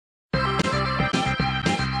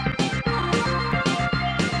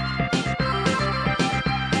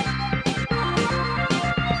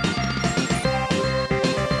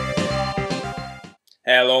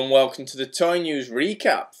Hello and welcome to the Toy News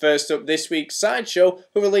Recap. First up this week, Sideshow,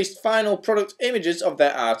 who released final product images of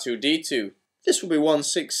their R2-D2. This will be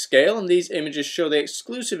 1/6 scale, and these images show the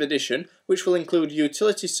exclusive edition, which will include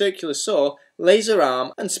utility circular saw, laser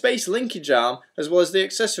arm and space linkage arm, as well as the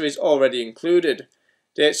accessories already included.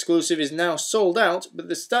 The exclusive is now sold out, but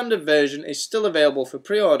the standard version is still available for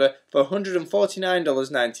pre-order for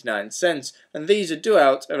 $149.99, and these are due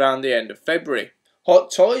out around the end of February.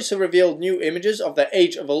 Hot Toys have revealed new images of their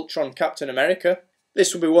Age of Ultron Captain America.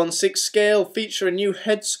 This will be 1/6 scale, feature a new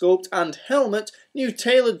head sculpt and helmet, new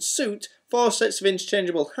tailored suit, 4 sets of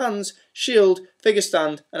interchangeable hands, shield, figure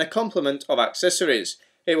stand and a complement of accessories.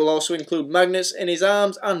 It will also include magnets in his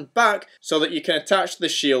arms and back so that you can attach the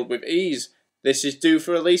shield with ease. This is due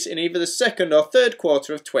for release in either the second or third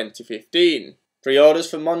quarter of 2015. Pre-orders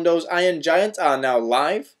for Mondo's Iron Giant are now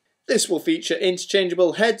live. This will feature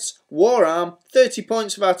interchangeable heads, war arm, 30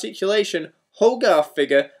 points of articulation, Hogarth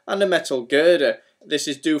figure and a metal girder. This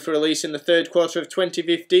is due for release in the third quarter of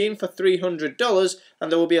 2015 for $300, and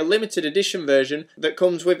there will be a limited edition version that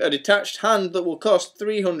comes with a detached hand that will cost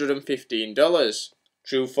 $315.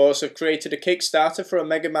 TRUFORCE have created a Kickstarter for a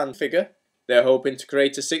Mega Man figure. They're hoping to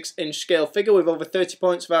create a 6-inch scale figure with over 30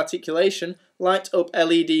 points of articulation, light up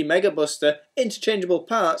LED Mega Buster, interchangeable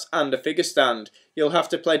parts and a figure stand. You'll have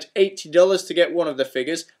to pledge $80 to get one of the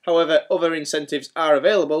figures, however other incentives are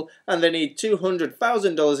available and they need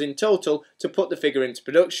 $200,000 in total to put the figure into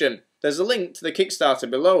production. There's a link to the Kickstarter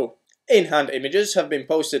below. In-hand images have been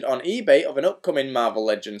posted on eBay of an upcoming Marvel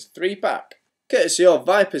Legends 3-pack. Courtesy of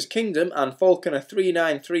VipersKingdom and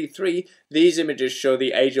Falconer3933, these images show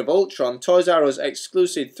the Age of Ultron Toys R Us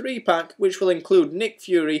exclusive 3-pack, which will include Nick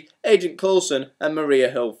Fury, Agent Coulson and Maria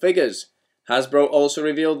Hill figures. Hasbro also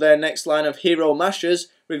revealed their next line of hero mashers.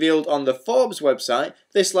 Revealed on the Forbes website,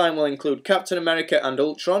 this line will include Captain America and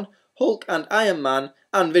Ultron, Hulk and Iron Man,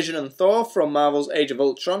 and Vision and Thor from Marvel's Age of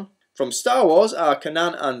Ultron. From Star Wars are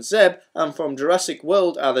Kanan and Zeb, and from Jurassic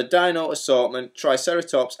World are the Dino Assortment,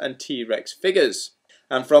 Triceratops and T-Rex figures.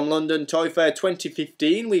 And from London Toy Fair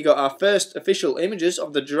 2015 we got our first official images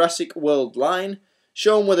of the Jurassic World line,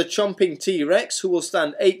 shown with a chomping T-Rex who will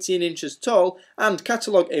stand 18 inches tall, and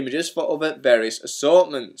catalogue images for other various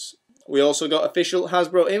assortments. We also got official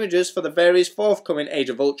Hasbro images for the various forthcoming Age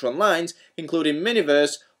of Ultron lines, including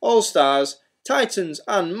Miniverse, All Stars, Titans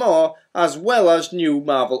and more, as well as new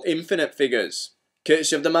Marvel Infinite figures.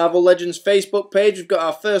 Courtesy of the Marvel Legends Facebook page, we've got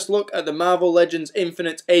our first look at the Marvel Legends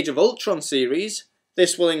Infinite Age of Ultron series.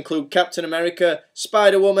 This will include Captain America,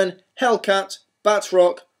 Spider-Woman, Hellcat,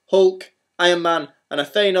 Batroc, Hulk, Iron Man and a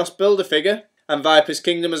Thanos Build-A-Figure, and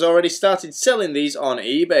VipersKingdom has already started selling these on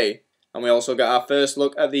eBay. And we also got our first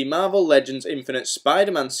look at the Marvel Legends Infinite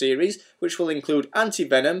Spider-Man series, which will include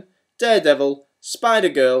Anti-Venom, Daredevil,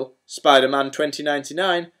 Spider-Girl, Spider-Man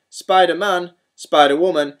 2099, Spider-Man,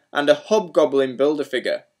 Spider-Woman and a Hobgoblin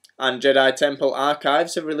Build-A-Figure. And Jedi Temple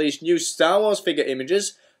Archives have released new Star Wars figure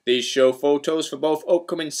images. These show photos for both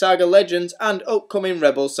upcoming Saga Legends and upcoming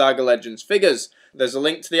Rebel Saga Legends figures. There's a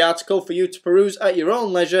link to the article for you to peruse at your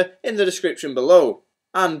own leisure in the description below.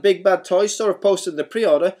 And Big Bad Toy Store have posted the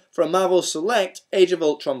pre-order for a Marvel Select Age of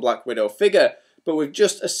Ultron Black Widow figure, but with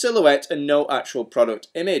just a silhouette and no actual product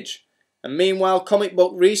image. And meanwhile, Comic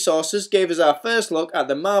Book Resources gave us our first look at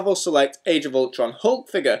the Marvel Select Age of Ultron Hulk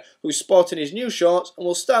figure, who's sporting his new shorts and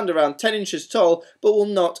will stand around 10 inches tall but will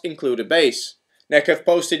not include a base. NECA have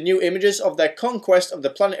posted new images of their Conquest of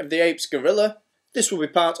the Planet of the Apes gorilla. This will be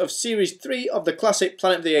part of Series 3 of the classic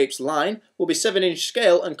Planet of the Apes line, will be 7-inch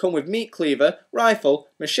scale and come with meat cleaver, rifle,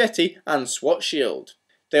 machete and SWAT shield.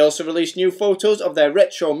 They also released new photos of their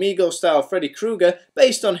retro Mego style Freddy Krueger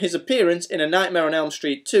based on his appearance in A Nightmare on Elm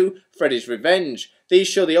Street 2, Freddy's Revenge. These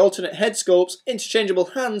show the alternate head sculpts,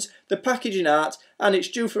 interchangeable hands, the packaging art and it's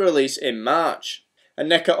due for release in March. And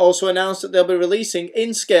NECA also announced that they'll be releasing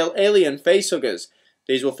in-scale Alien Facehuggers.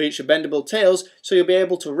 These will feature bendable tails so you'll be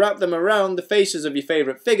able to wrap them around the faces of your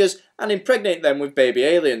favourite figures and impregnate them with baby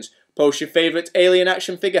aliens. Post your favourite alien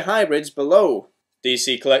action figure hybrids below.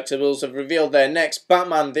 DC Collectibles have revealed their next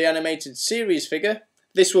Batman the Animated Series figure.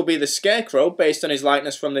 This will be the Scarecrow based on his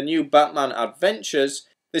likeness from the new Batman Adventures.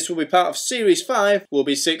 This will be part of Series 5, will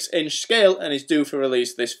be 6-inch scale and is due for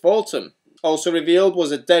release this autumn. Also revealed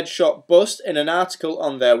was a Deadshot bust in an article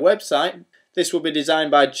on their website. This will be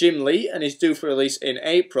designed by Jim Lee and is due for release in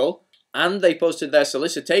April. And they posted their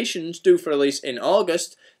solicitations due for release in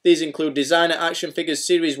August. These include Designer Action Figures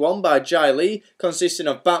Series 1 by Jai Lee, consisting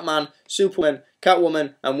of Batman, Superman,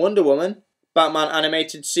 Catwoman and Wonder Woman, Batman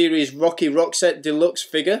Animated Series Rocky Roxette Deluxe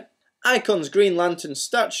figure, Icons Green Lantern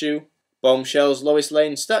statue, Bombshell's Lois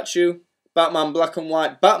Lane statue, Batman Black and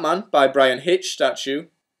White Batman by Brian Hitch statue,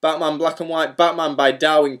 Batman Black and White Batman by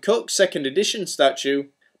Darwin Cook 2nd edition statue,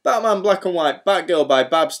 Batman Black and White Batgirl by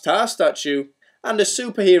Babs Tarr statue, and a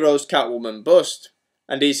Superheroes Catwoman bust.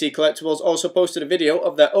 And DC Collectibles also posted a video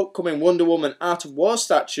of their upcoming Wonder Woman Art of War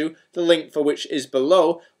statue, the link for which is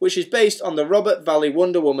below, which is based on the Robert Valley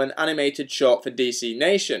Wonder Woman animated short for DC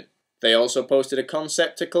Nation. They also posted a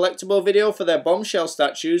concept to collectible video for their Bombshell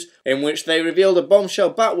statues, in which they revealed a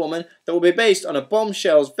Bombshell Batwoman that will be based on a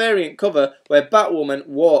Bombshells variant cover where Batwoman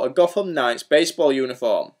wore a Gotham Knights baseball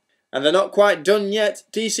uniform. And they're not quite done yet.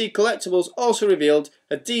 DC Collectibles also revealed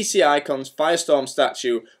a DC Icons Firestorm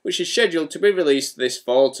statue, which is scheduled to be released this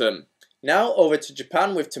fall term. Now over to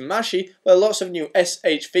Japan with Tamashii, where lots of new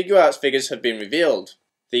SH Figuarts figures have been revealed.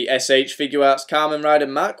 The SH Figuarts Kamen Rider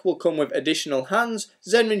Mac will come with additional hands,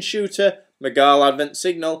 Zenrin Shooter, Megal Advent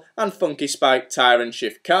Signal, and Funky Spike Tire and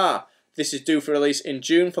Shift Car. This is due for release in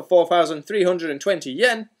June for 4,320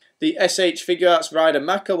 yen. The SH Figuarts Rider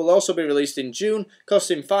Maka will also be released in June,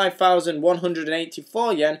 costing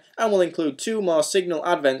 5,184 yen, and will include 2 more Signal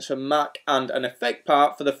Advents from Mac and an effect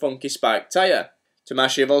part for the Funky Spike Tire.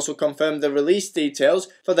 Tamashii have also confirmed the release details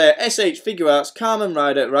for their SH Figuarts Kamen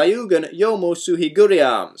Rider Ryugen Yomu Suhiguri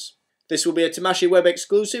arms. This will be a Tamashii web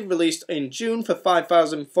exclusive released in June for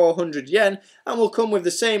 5,400 yen and will come with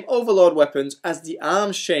the same Overlord weapons as the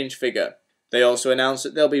arms change figure. They also announced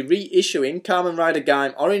that they'll be reissuing Kamen Rider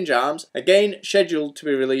Gaim Orange arms, again scheduled to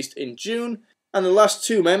be released in June, and the last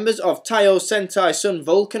 2 members of Taiyo Sentai Sun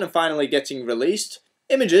Vulcan are finally getting released.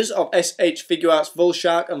 Images of SH Figuarts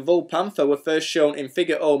Volshark and Volpanther were first shown in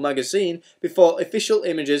Figure O magazine before official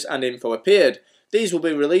images and info appeared. These will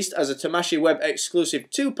be released as a Tamashii web exclusive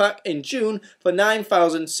 2-pack in June for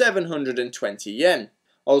 9,720 yen.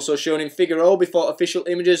 Also shown in Figure O before official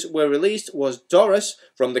images were released was Doris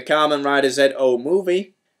from the Kamen Rider ZO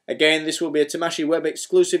movie. Again, this will be a Tamashii web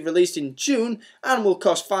exclusive released in June and will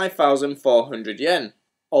cost 5,400 yen.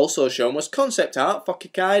 Also shown was concept art for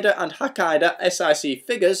Kikaida and Hakaida SIC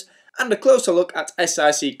figures and a closer look at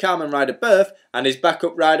SIC Kamen Rider Birth and his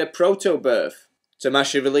backup rider Proto Birth.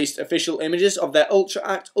 Tamashii released official images of their Ultra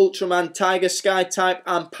Act Ultraman Tiger Sky Type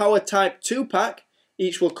and Power Type 2-pack.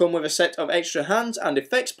 Each will come with a set of extra hands and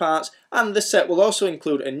effects parts, and the set will also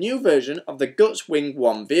include a new version of the Guts Wing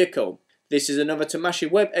 1 vehicle. This is another Tamashii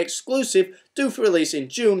web exclusive due for release in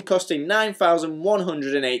June, costing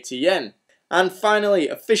 9,180 yen. And finally,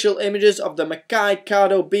 official images of the Makai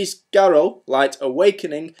Kado Beast Garo Light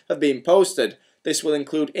Awakening have been posted. This will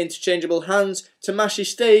include interchangeable hands, Tamashii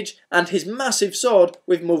stage, and his massive sword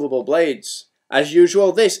with movable blades. As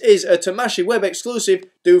usual, this is a Tamashii web exclusive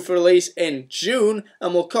due for release in June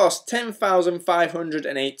and will cost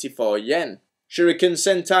 10,584 yen. Shuriken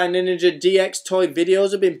Sentai Ninja DX toy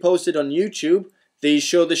videos have been posted on YouTube. These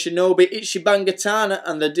show the Shinobi Ichiban Katana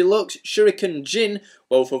and the Deluxe Shuriken Jin,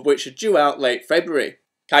 both of which are due out late February.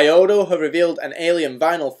 Kyoto have revealed an Alien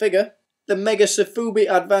vinyl figure. The Mega Safubi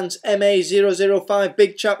Advance MA005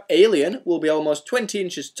 Big Chap Alien will be almost 20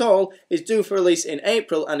 inches tall, is due for release in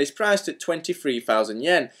April and is priced at 23,000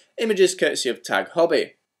 yen. Images courtesy of Tag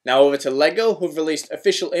Hobby. Now over to Lego, who've released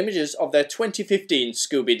official images of their 2015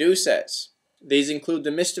 Scooby-Doo sets. These include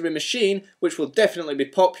the Mystery Machine, which will definitely be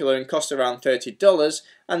popular and cost around $30,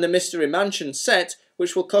 and the Mystery Mansion set,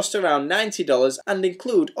 which will cost around $90 and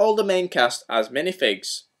include all the main cast as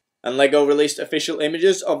minifigs. And Lego released official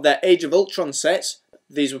images of their Age of Ultron sets.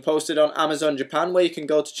 These were posted on Amazon Japan, where you can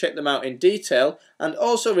go to check them out in detail, and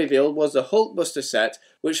also revealed was the Hulkbuster set,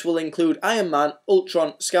 which will include Iron Man,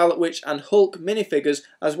 Ultron, Scarlet Witch and Hulk minifigures,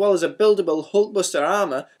 as well as a buildable Hulkbuster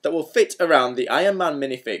armour that will fit around the Iron Man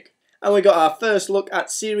minifig. And we got our first look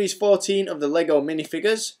at Series 14 of the Lego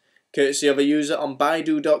minifigures. Courtesy of a user on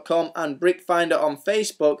Baidu.com and Brickfinder on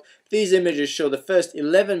Facebook, these images show the first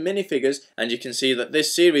 11 minifigures, and you can see that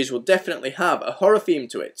this series will definitely have a horror theme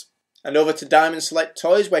to it. And over to Diamond Select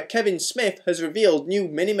Toys, where Kevin Smith has revealed new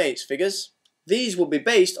Minimates figures. These will be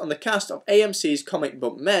based on the cast of AMC's Comic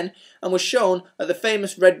Book Men and were shown at the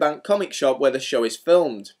famous Red Bank comic shop where the show is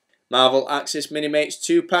filmed. Marvel Axis Minimates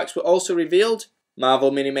 2-packs were also revealed.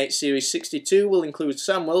 Marvel Minimates Series 62 will include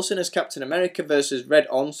Sam Wilson as Captain America vs Red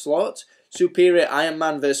Onslaught, Superior Iron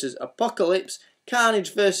Man vs Apocalypse,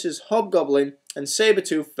 Carnage vs Hobgoblin, and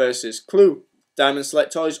Sabretooth vs Clue. Diamond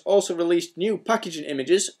Select Toys also released new packaging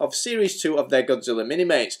images of Series 2 of their Godzilla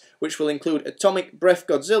Minimates, which will include Atomic Breath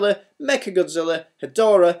Godzilla, Mecha Godzilla,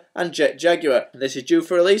 Hedorah, and Jet Jaguar. This is due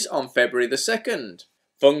for release on February the 2nd.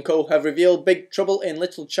 Funko have revealed Big Trouble in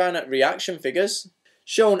Little China reaction figures.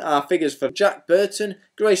 Shown are figures for Jack Burton,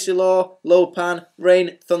 Gracie Law, Lopan,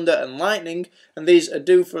 Rain, Thunder and Lightning, and these are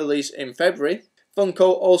due for release in February.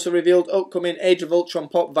 Funko also revealed upcoming Age of Ultron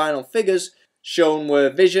pop vinyl figures. Shown were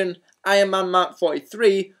Vision, Iron Man Mark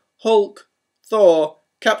 43, Hulk, Thor,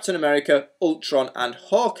 Captain America, Ultron and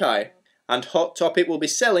Hawkeye. And Hot Topic will be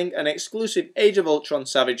selling an exclusive Age of Ultron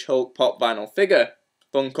Savage Hulk pop vinyl figure.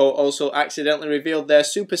 Funko also accidentally revealed their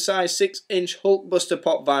supersized 6-inch Hulkbuster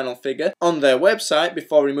pop vinyl figure on their website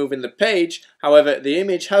before removing the page. However, the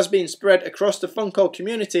image has been spread across the Funko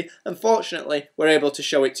community and fortunately we're able to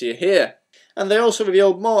show it to you here. And they also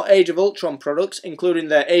revealed more Age of Ultron products, including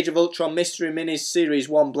their Age of Ultron Mystery Minis Series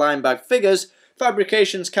 1 blind bag figures,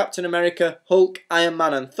 Fabrication's Captain America, Hulk, Iron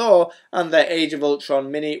Man and Thor, and their Age of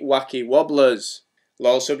Ultron Mini Wacky Wobblers.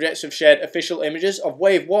 Lore subjects have shared official images of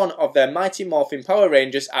Wave 1 of their Mighty Morphin Power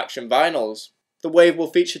Rangers action vinyls. The wave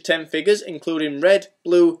will feature 10 figures including red,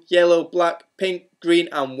 blue, yellow, black, pink, green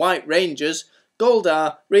and white Rangers,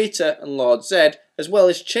 Goldar, Rita and Lord Zed, as well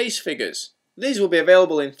as chase figures. These will be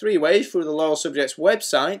available in 3 ways through the Lore Subjects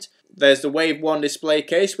website. There's the Wave 1 display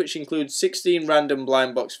case, which includes 16 random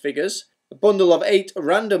blind box figures, a bundle of 8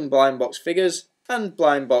 random blind box figures, and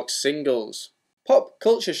blind box singles. Pop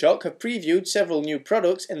Culture Shock have previewed several new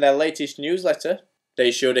products in their latest newsletter. They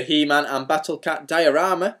showed a He-Man and Battle Cat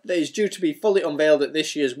diorama that is due to be fully unveiled at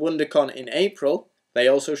this year's WonderCon in April. They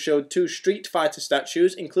also showed 2 Street Fighter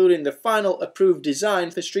statues, including the final approved design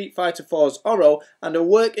for Street Fighter 4's Oro and a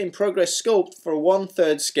work-in-progress sculpt for a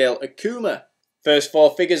 1/3 scale Akuma. First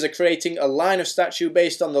 4 figures are creating a line of statue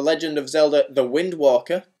based on the Legend of Zelda The Wind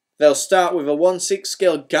Walker. They'll start with a 1/6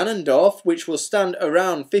 scale Ganondorf, which will stand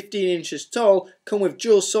around 15 inches tall, come with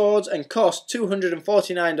dual swords and cost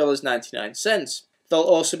 $249.99. There'll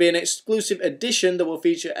also be an exclusive edition that will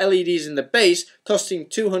feature LEDs in the base, costing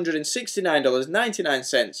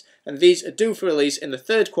 $269.99, and these are due for release in the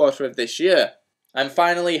 3rd quarter of this year. And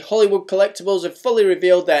finally, Hollywood Collectibles have fully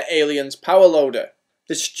revealed their Aliens Power Loader.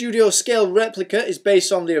 The studio scale replica is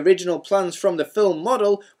based on the original plans from the film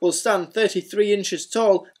model, will stand 33 inches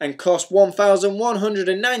tall and cost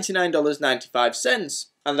 $1,199.95.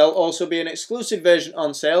 And there'll also be an exclusive version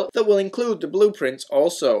on sale that will include the blueprints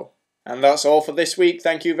also. And that's all for this week.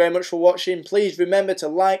 Thank you very much for watching. Please remember to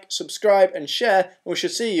like, subscribe and share, and we shall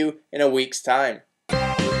see you in a week's time.